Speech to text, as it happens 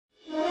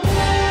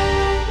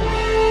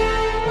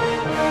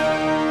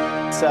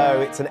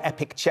So it's an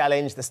epic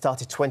challenge that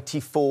started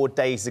 24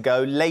 days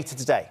ago. Later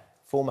today,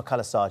 former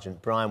colour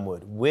sergeant Brian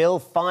Wood will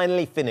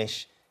finally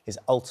finish his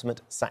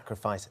ultimate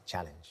sacrifice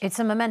challenge. It's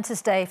a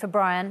momentous day for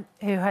Brian,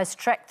 who has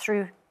trekked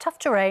through tough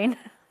terrain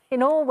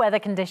in all weather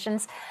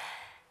conditions.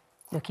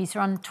 Look, he's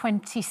run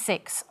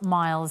 26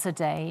 miles a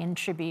day in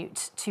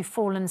tribute to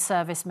fallen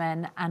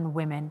servicemen and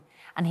women,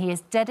 and he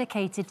has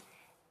dedicated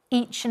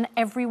each and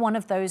every one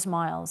of those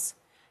miles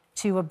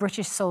to a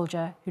British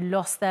soldier who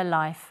lost their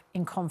life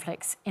in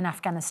conflicts in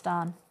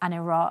Afghanistan and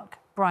Iraq.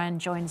 Brian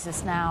joins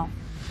us now.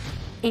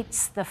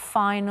 It's the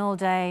final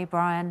day,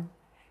 Brian.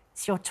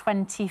 It's your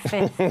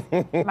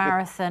 25th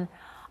marathon.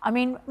 I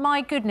mean,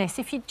 my goodness,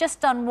 if you'd just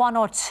done one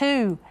or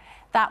two,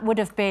 that would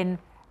have been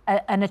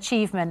an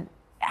achievement.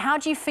 How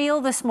do you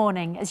feel this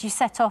morning as you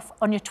set off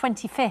on your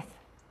 25th?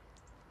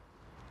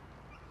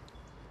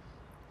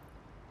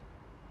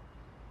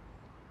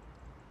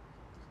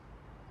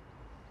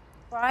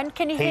 Brian,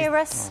 can you hear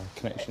us? Oh,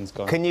 connection's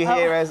gone. Can you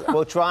hear us?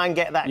 We'll try and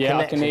get that connection.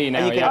 Yeah, I can hear you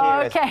now, you can hear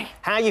us. Okay.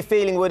 How are you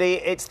feeling, Woody?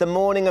 It's the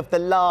morning of the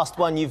last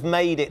one. You've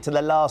made it to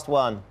the last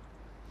one.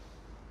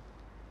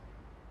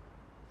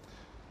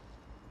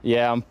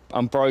 Yeah,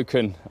 I'm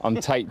broken. I'm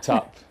taped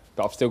up,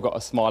 but I've still got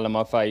a smile on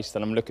my face,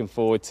 and I'm looking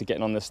forward to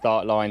getting on the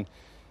start line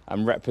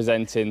and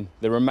representing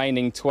the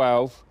remaining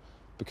 12,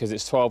 because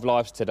it's 12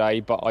 lives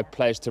today, but I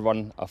pledged to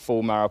run a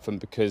full marathon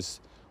because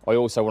I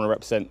also want to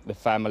represent the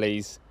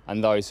families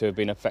and those who have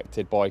been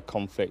affected by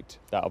conflict,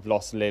 that have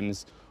lost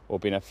limbs or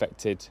been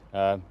affected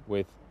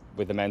with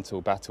the mental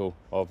battle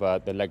of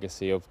the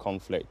legacy of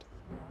conflict.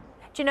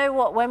 Do you know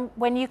what?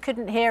 When you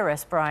couldn't hear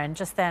us, Brian,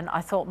 just then, I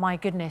thought, my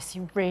goodness,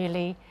 you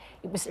really...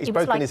 He's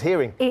broken his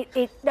hearing.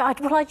 Well,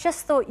 I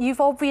just thought,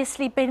 you've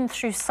obviously been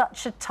through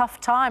such a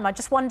tough time. I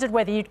just wondered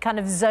whether you'd kind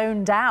of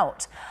zoned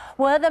out.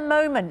 Were there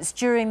moments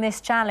during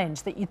this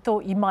challenge that you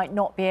thought you might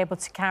not be able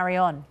to carry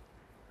on?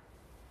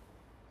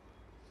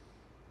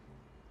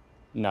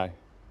 No.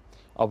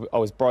 I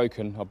was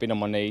broken. I've been on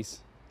my knees.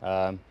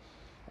 I've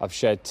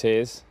shed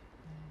tears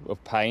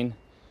of pain.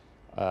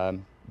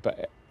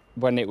 But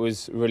when it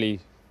was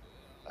really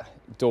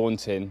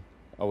daunting,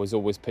 I was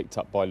always picked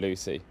up by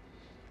Lucy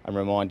and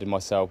reminded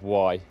myself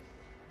why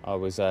I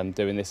was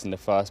doing this in the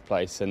first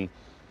place. And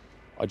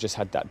I just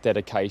had that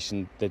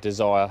dedication, the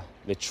desire,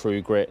 the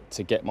true grit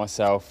to get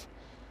myself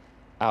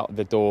out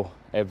the door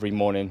every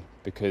morning,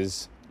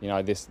 because, you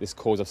know, this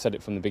cause, I've said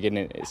it from the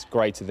beginning, it's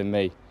greater than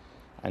me.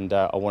 And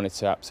I wanted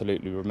to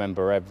absolutely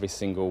remember every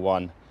single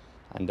one.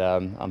 And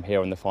I'm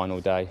here on the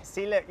final day.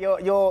 See, look,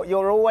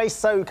 you're always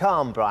so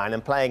calm, Brian,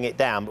 and playing it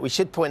down. But we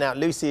should point out,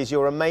 Lucy is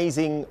your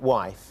amazing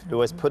wife, who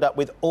has put up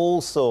with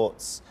all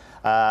sorts,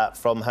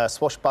 from her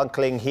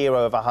swashbuckling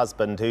hero of a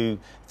husband who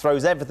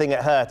throws everything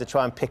at her to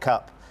try and pick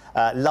up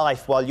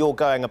life while you're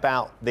going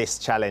about this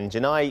challenge.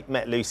 And I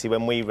met Lucy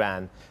when we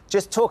ran.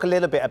 Just talk a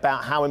little bit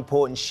about how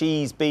important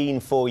she's been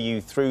for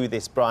you through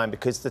this, Brian,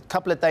 because a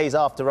couple of days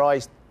after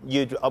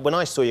when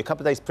I saw you, a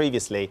couple of days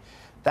previously,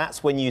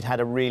 that's when you'd had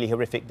a really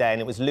horrific day, and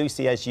it was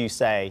Lucy, as you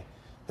say,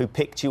 who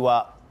picked you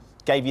up,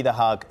 gave you the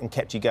hug and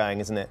kept you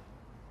going, isn't it?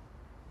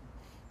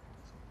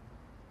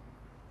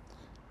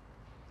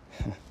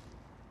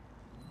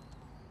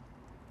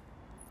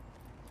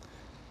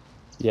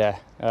 Yeah.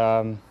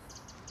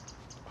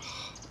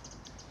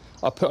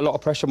 I put a lot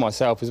of pressure on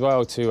myself as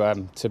well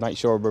to make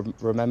sure I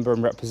remember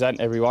and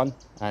represent everyone.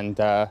 And,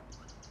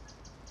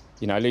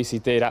 you know, Lucy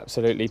did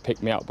absolutely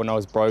pick me up when I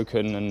was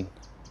broken, and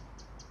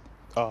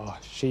oh,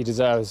 she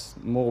deserves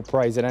more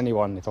praise than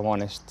anyone, if I'm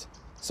honest.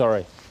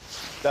 Sorry.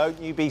 Don't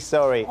you be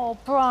sorry. Oh,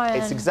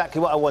 Brian. It's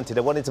exactly what I wanted.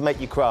 I wanted to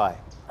make you cry.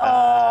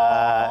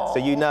 Oh. So,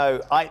 you know,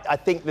 I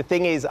think the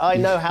thing is, I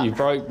know how... You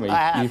broke me.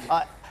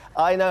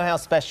 I know how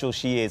special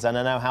she is, and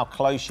I know how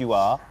close you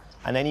are.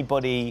 And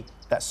anybody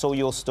that saw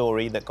your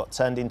story that got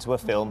turned into a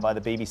film by the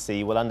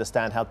BBC will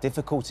understand how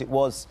difficult it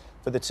was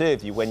for the two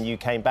of you when you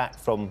came back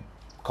from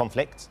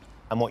conflict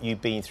and what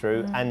you've been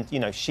through. And, you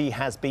know, she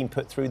has been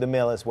put through the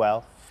mill as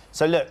well.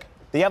 So, look,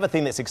 the other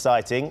thing that's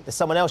exciting, there's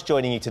someone else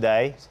joining you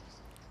today.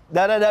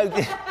 No.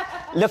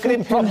 Look at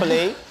him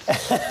properly.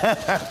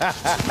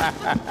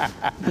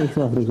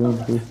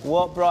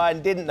 What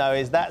Brian didn't know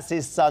is that's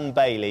his son,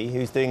 Bailey,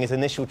 who's doing his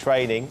initial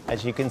training,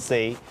 as you can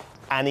see.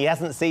 And he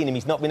hasn't seen him,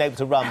 he's not been able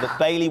to run, but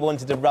Bailey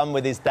wanted to run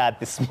with his dad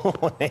this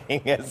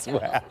morning as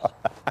well.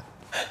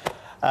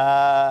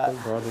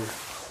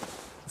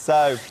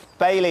 So,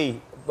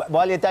 Bailey,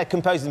 while your dad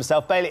composes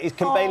himself, Bailey,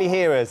 can Bailey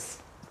hear us?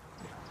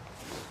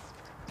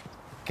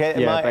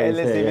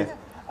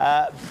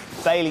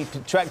 Bailey,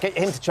 get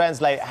him to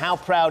translate. How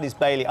proud is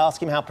Bailey?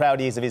 Ask him how proud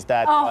he is of his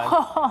dad.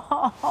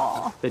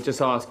 Oh. They're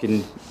just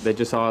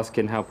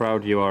asking how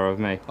proud you are of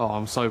me. Oh,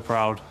 I'm so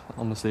proud.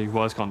 Honestly,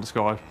 words can't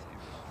describe.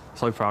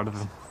 So proud of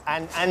him.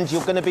 And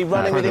you're going to be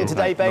running with him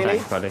today, Bailey?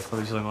 Thanks, buddy.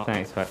 Thank you so much.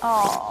 Thanks, buddy.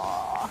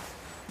 Oh.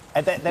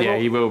 Yeah,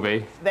 he will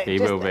be. He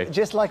will be.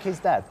 Just like his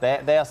dad.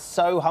 They are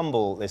so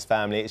humble, this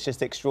family. It's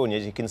just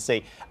extraordinary, as you can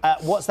see.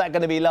 What's that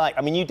going to be like?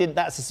 I mean,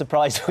 that's a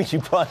surprise for you,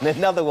 Brian.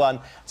 Another one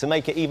to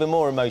make it even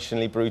more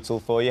emotionally brutal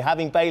for you.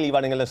 Having Bailey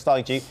running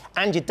alongside you,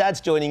 and your dad's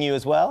joining you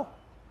as well.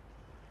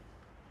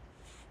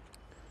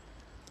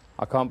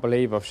 I can't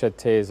believe I've shed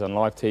tears on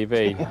live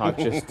TV. I've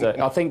just,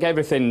 I think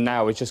everything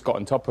now has just got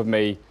on top of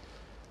me.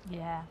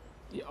 Yeah.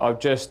 I've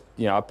just,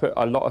 you know, I put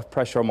a lot of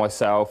pressure on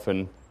myself,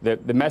 and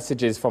the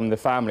messages from the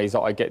families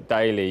that I get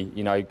daily,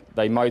 you know,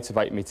 they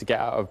motivate me to get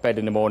out of bed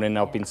in the morning.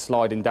 I've been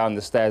sliding down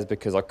the stairs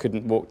because I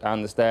couldn't walk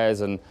down the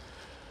stairs, and,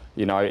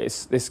 you know,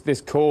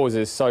 this cause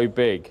is so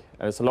big,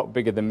 and it's a lot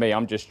bigger than me.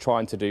 I'm just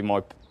trying to do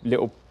my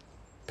little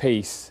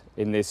piece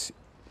in this,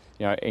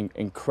 you know,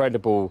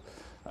 incredible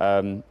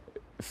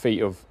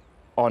feat of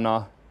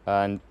honour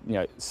and, you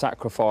know,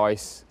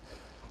 sacrifice,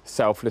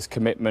 selfless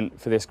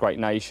commitment for this great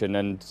nation,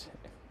 and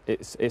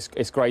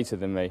it's greater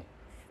than me.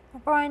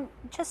 Well, Brian,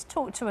 just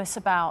talk to us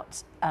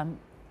about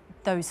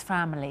those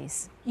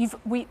families.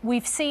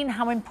 We've seen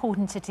how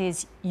important it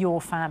is,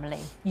 your family,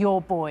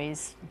 your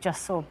boys.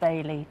 Just saw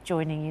Bailey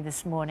joining you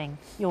this morning.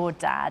 Your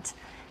dad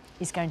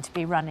is going to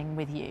be running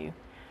with you.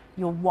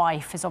 Your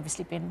wife has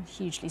obviously been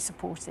hugely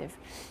supportive.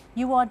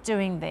 You are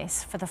doing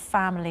this for the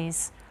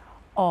families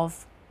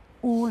of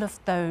all of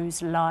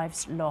those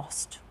lives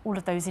lost, all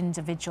of those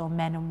individual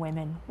men and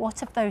women. What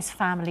have those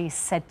families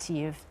said to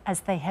you as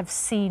they have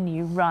seen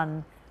you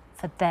run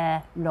for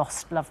their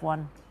lost loved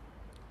one?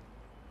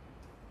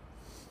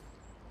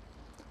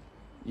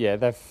 Yeah,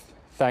 they've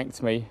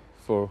thanked me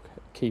for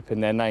keeping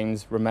their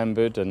names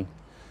remembered and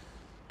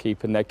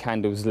keeping their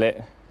candles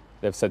lit.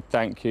 They've said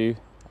thank you.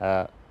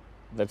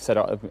 They've said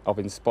I've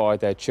inspired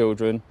their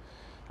children.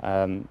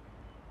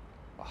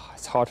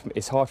 It's hard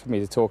for me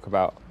to talk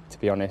about, to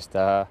be honest.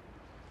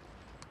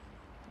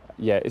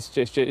 Yeah,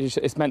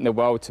 it's meant the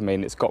world to me,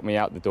 and it's got me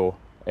out the door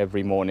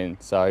every morning.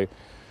 So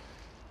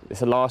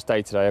it's the last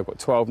day today. I've got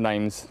 12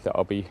 names that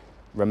I'll be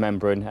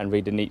remembering and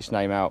reading each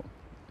name out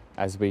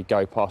as we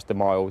go past the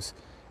miles.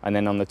 And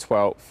then on the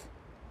 12th,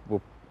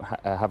 we'll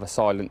have a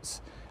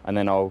silence, and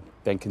then I'll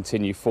then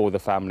continue for the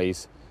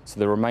families. So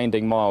the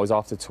remaining miles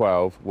after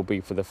 12 will be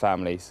for the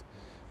families,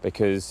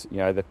 because, you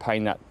know, the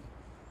pain that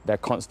they're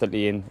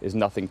constantly in is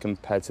nothing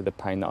compared to the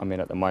pain that I'm in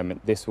at the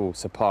moment. This will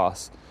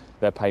surpass.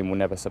 Their pain will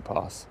never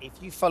surpass. If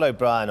you follow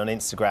Brian on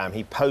Instagram,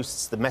 he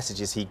posts the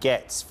messages he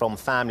gets from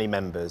family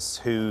members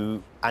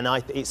who, and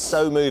it's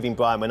so moving,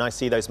 Brian, when I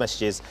see those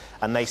messages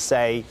and they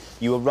say,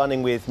 you were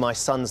running with my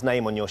son's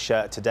name on your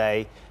shirt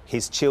today.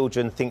 His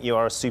children think you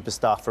are a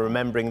superstar for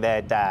remembering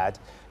their dad.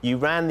 You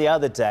ran the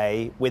other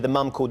day with a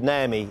mum called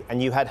Naomi,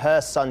 and you had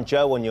her son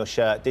Joe on your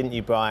shirt, didn't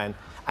you, Brian?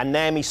 And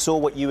Naomi saw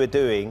what you were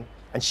doing,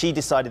 and she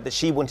decided that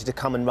she wanted to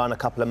come and run a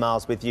couple of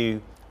miles with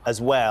you as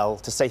well,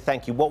 to say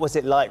thank you. What was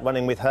it like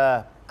running with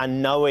her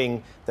and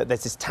knowing that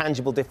there's this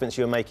tangible difference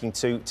you're making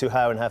to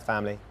her and her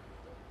family?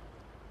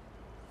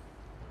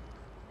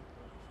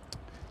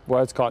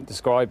 Words can't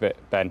describe it,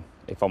 Ben,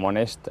 if I'm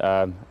honest.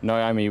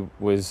 Naomi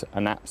was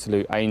an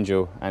absolute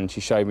angel, and she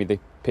showed me the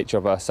picture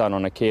of her son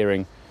on a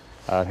keyring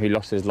who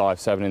lost his life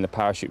serving in the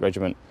parachute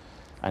regiment.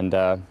 And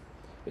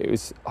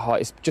it's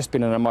just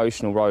been an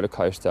emotional roller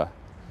coaster.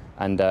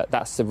 And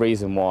that's the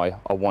reason why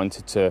I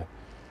wanted to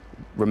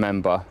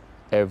remember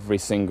every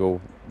single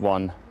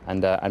one,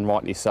 and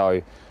rightly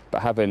so.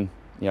 But having,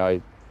 you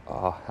know,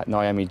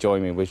 Naomi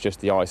join me was just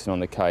the icing on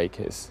the cake.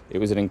 It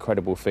was an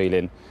incredible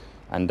feeling,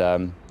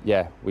 and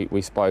yeah,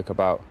 we spoke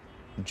about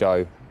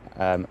Joe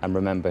and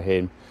remember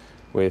him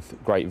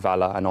with great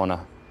valour and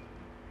honour.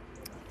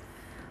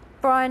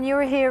 Brian,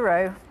 you're a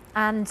hero,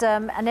 and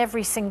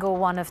every single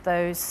one of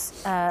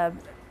those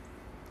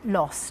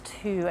lost,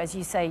 who, as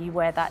you say, you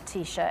wear that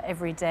T-shirt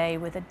every day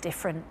with a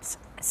different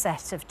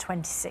set of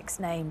 26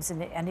 names,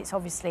 and it's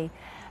obviously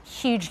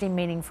hugely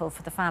meaningful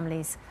for the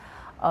families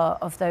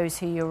of those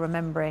who you're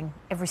remembering.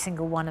 Every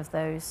single one of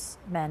those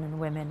men and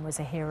women was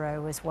a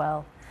hero as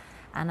well,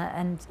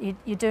 and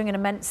you're doing an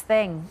immense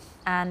thing,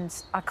 and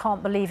I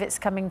can't believe it's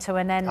coming to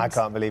an end. I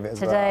can't believe it as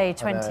today,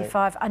 well.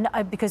 25. And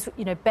because,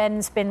 you know,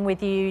 Ben's been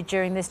with you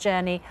during this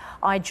journey.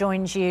 I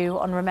joined you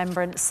on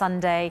Remembrance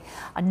Sunday.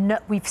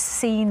 We've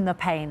seen the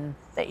pain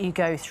that you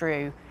go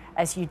through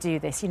as you do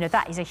this. You know,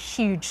 that is a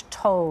huge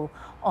toll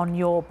on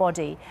your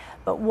body.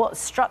 But what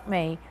struck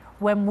me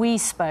when we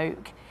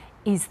spoke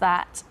is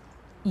that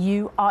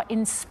you are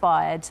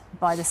inspired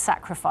by the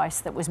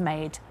sacrifice that was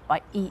made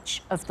by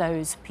each of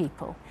those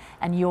people,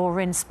 and you're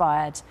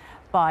inspired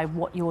by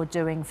what you're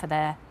doing for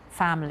their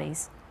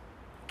families,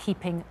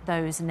 keeping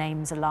those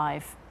names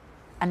alive.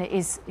 And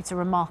it's a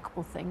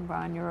remarkable thing,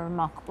 Brian. You're a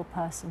remarkable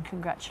person.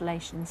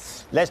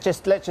 Congratulations. Let's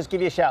just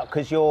give you a shout,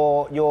 because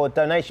your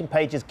donation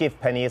page is Give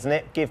Penny, isn't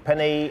it? Give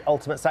Penny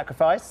Ultimate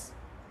Sacrifice.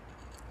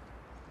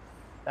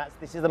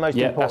 This is the most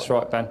important. Yeah, that's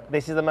right, Ben.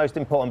 This is the most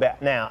important bit.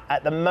 Now,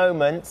 at the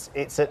moment,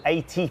 it's at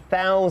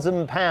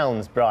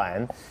 £80,000,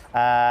 Brian,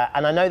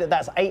 and I know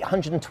that's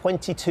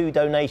 822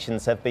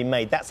 donations have been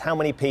made. That's how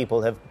many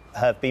people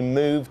have been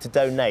moved to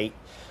donate.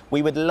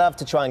 We would love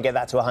to try and get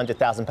that to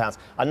 £100,000.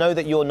 I know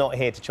that you're not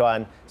here to try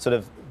and sort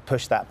of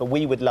push that, but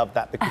we would love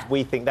that, because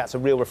we think that's a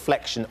real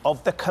reflection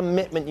of the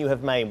commitment you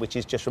have made, which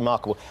is just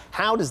remarkable.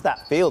 How does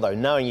that feel, though,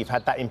 knowing you've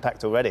had that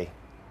impact already?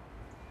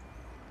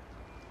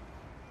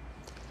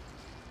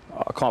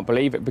 I can't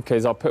believe it,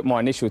 because I put my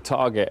initial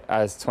target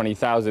as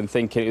 20,000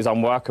 thinking it was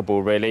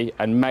unworkable, really,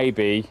 and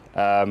maybe,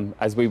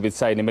 as we would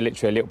say in the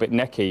military, a little bit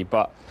necky,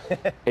 but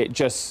it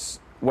just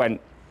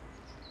went,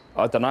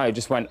 I don't know, it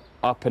just went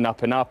up and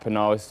up and up, and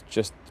I was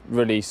just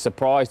really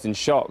surprised and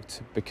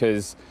shocked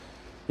because,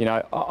 you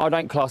know, I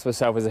don't class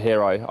myself as a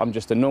hero. I'm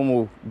just a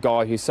normal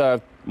guy who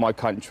served my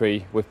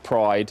country with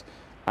pride,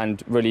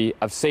 and really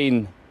I've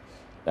seen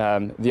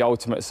the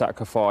ultimate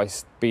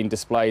sacrifice being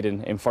displayed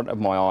in front of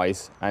my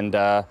eyes, and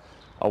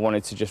I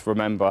wanted to just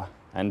remember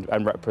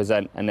and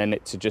represent, and then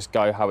it to just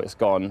go how it's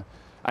gone.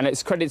 And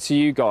it's credit to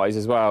you guys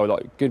as well.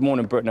 Like Good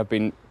Morning Britain have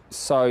been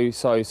so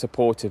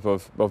supportive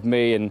of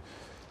me, and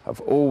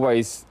I've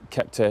always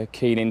kept a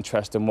keen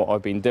interest in what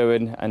I've been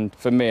doing. And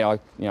for me, I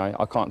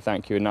can't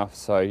thank you enough.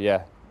 So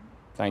yeah,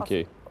 thank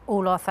you.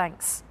 All our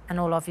thanks and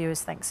all our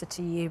viewers' thanks are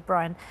to you,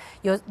 Brian.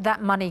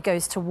 That money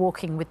goes to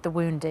walking with the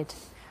wounded,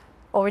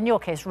 or in your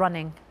case,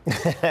 running.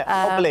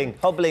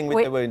 hobbling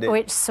with the wounded.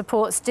 Which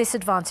supports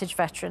disadvantaged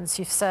veterans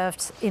who've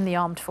served in the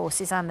armed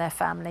forces and their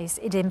families.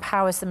 It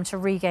empowers them to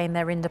regain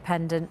their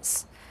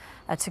independence,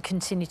 to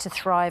continue to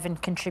thrive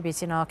and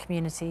contribute in our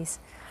communities.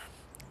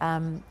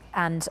 And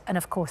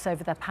of course,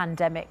 over the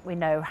pandemic, we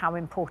know how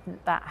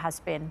important that has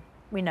been.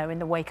 We know in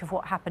the wake of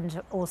what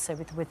happened also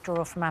with the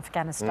withdrawal from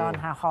Afghanistan,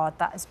 how hard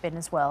that has been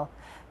as well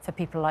for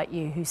people like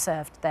you who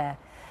served there.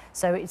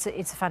 So it's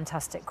a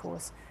fantastic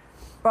cause.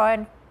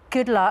 Brian,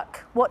 good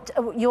luck.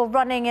 You're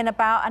running in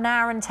about an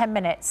hour and 10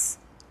 minutes.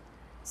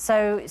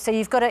 So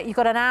you've got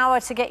an hour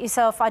to get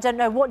yourself, I don't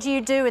know, what do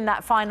you do in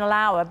that final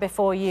hour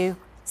before you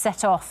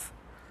set off?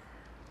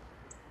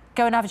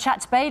 Go and have a chat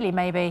to Bailey,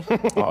 maybe.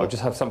 I'll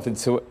just have something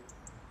to...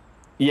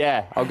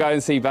 Yeah, I'll go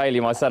and see Bailey,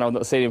 my son. I've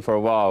not seen him for a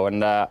while,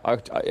 and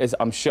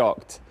I'm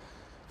shocked,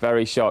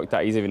 very shocked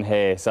that he's even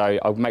here. So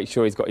I'll make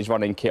sure he's got his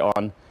running kit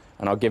on,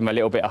 and I'll give him a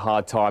little bit of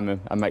hard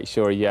time and make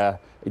sure he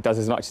does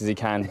as much as he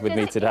can with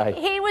me today.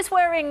 He was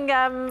wearing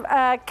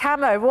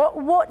camo.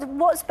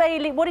 What is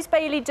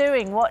Bailey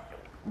doing?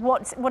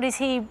 What is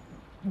he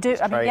do?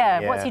 I mean,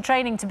 yeah, what's he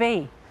training to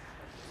be?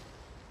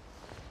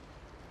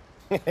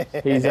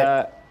 He's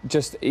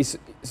he's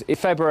in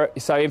February.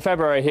 So in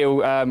February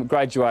he'll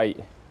graduate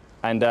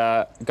and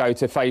go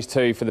to phase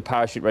 2 for the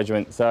parachute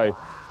regiment. So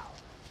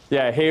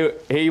yeah,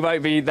 he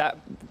won't be that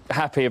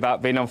happy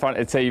about being on front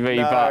of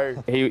TV,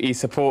 but he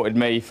supported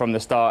me from the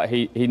start.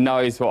 He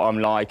knows what I'm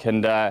like,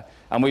 and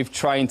we've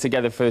trained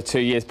together for 2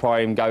 years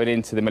prior to him going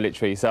into the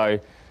military. So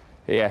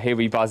yeah, he'll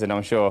be buzzing,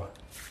 I'm sure.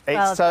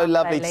 It's so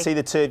lovely to see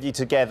the two of you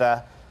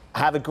together.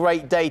 Have a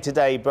great day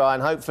today,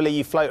 Brian. Hopefully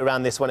you float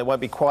around this one. It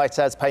won't be quite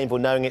as painful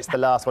knowing it's the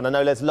last one. I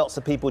know there's lots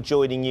of people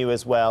joining you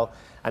as well.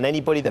 And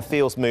anybody that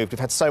feels moved, we've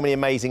had so many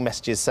amazing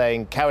messages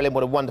saying, Carolyn,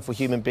 what a wonderful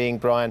human being,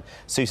 Brian.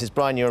 Sue says,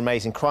 Brian, you're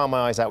amazing. Cry my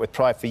eyes out with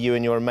pride for you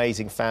and your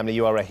amazing family.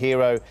 You are a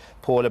hero.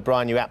 Paula,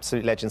 Brian, you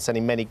absolute legend,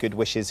 sending many good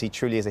wishes. He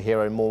truly is a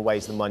hero in more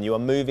ways than one. You are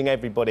moving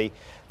everybody.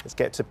 Let's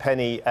get to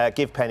Penny,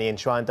 give Penny and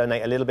try and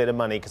donate a little bit of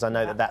money, because I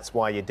know that that's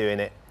why you're doing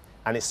it.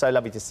 And it's so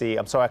lovely to see.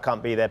 I'm sorry I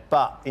can't be there,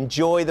 but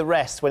enjoy the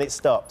rest when it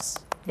stops.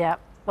 Yeah,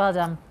 well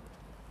done.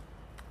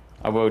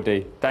 I will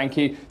do. Thank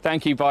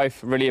you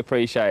both. Really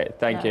appreciate it.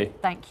 Thank you.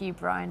 Thank you,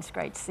 Brian. It's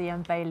great to see you,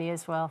 and Bailey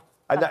as well.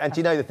 And do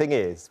you know, the thing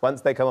is,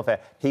 once they come off air,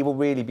 he will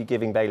really be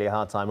giving Bailey a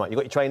hard time. Right, you've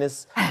got your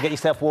trainers, you get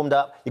yourself warmed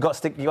up, you've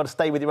got to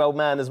stay with your old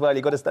man as well.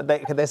 You've got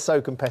to they're so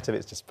competitive,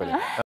 it's just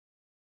brilliant.